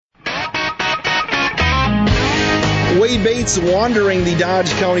Wade Bates wandering the Dodge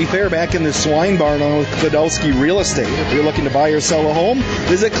County Fair back in the swine barn on with Klodowski Real Estate. If you're looking to buy or sell a home,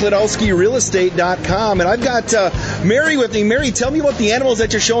 visit KlodowskiRealEstate.com. And I've got Mary with me. Mary, tell me about the animals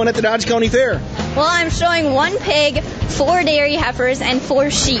that you're showing at the Dodge County Fair. Well, I'm showing 1 pig, 4 dairy heifers, and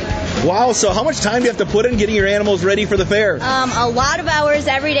 4 sheep. Wow, so how much time do you have to put in getting your animals ready for the fair? A lot of hours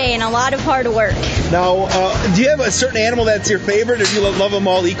every day and a lot of hard work. Now, do you have a certain animal that's your favorite, or do you love them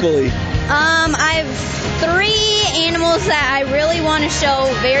all equally? I have 3 animals that I really want to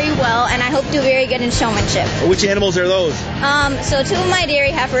show very well, and I hope do very good in showmanship. Which animals are those? So 2 of my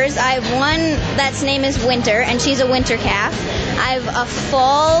dairy heifers. I have one that's name is Winter, and she's a winter calf. I have a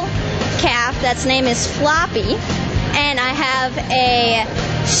fall calf that's name is Floppy, and I have a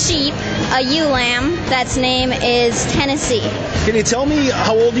sheep, a ewe lamb that's name is Tennessee. Can you tell me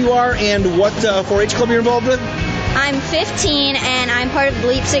how old you are and what 4-H club you're involved with? I'm 15, and I'm part of the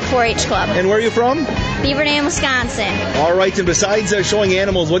Leipzig 4-H club. And where are you from? Beaver Dam, Wisconsin. All right, and besides showing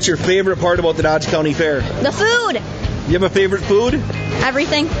animals, what's your favorite part about the Dodge County Fair? The food. You have a favorite food?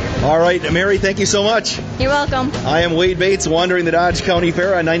 Everything. All right, Mary, thank you so much. You're welcome. I am Wade Bates, wandering the Dodge County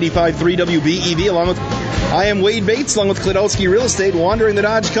Fair on 95.3 WBEV, I am Wade Bates, along with Klodowski Real Estate, wandering the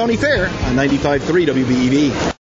Dodge County Fair on 95.3 WBEV.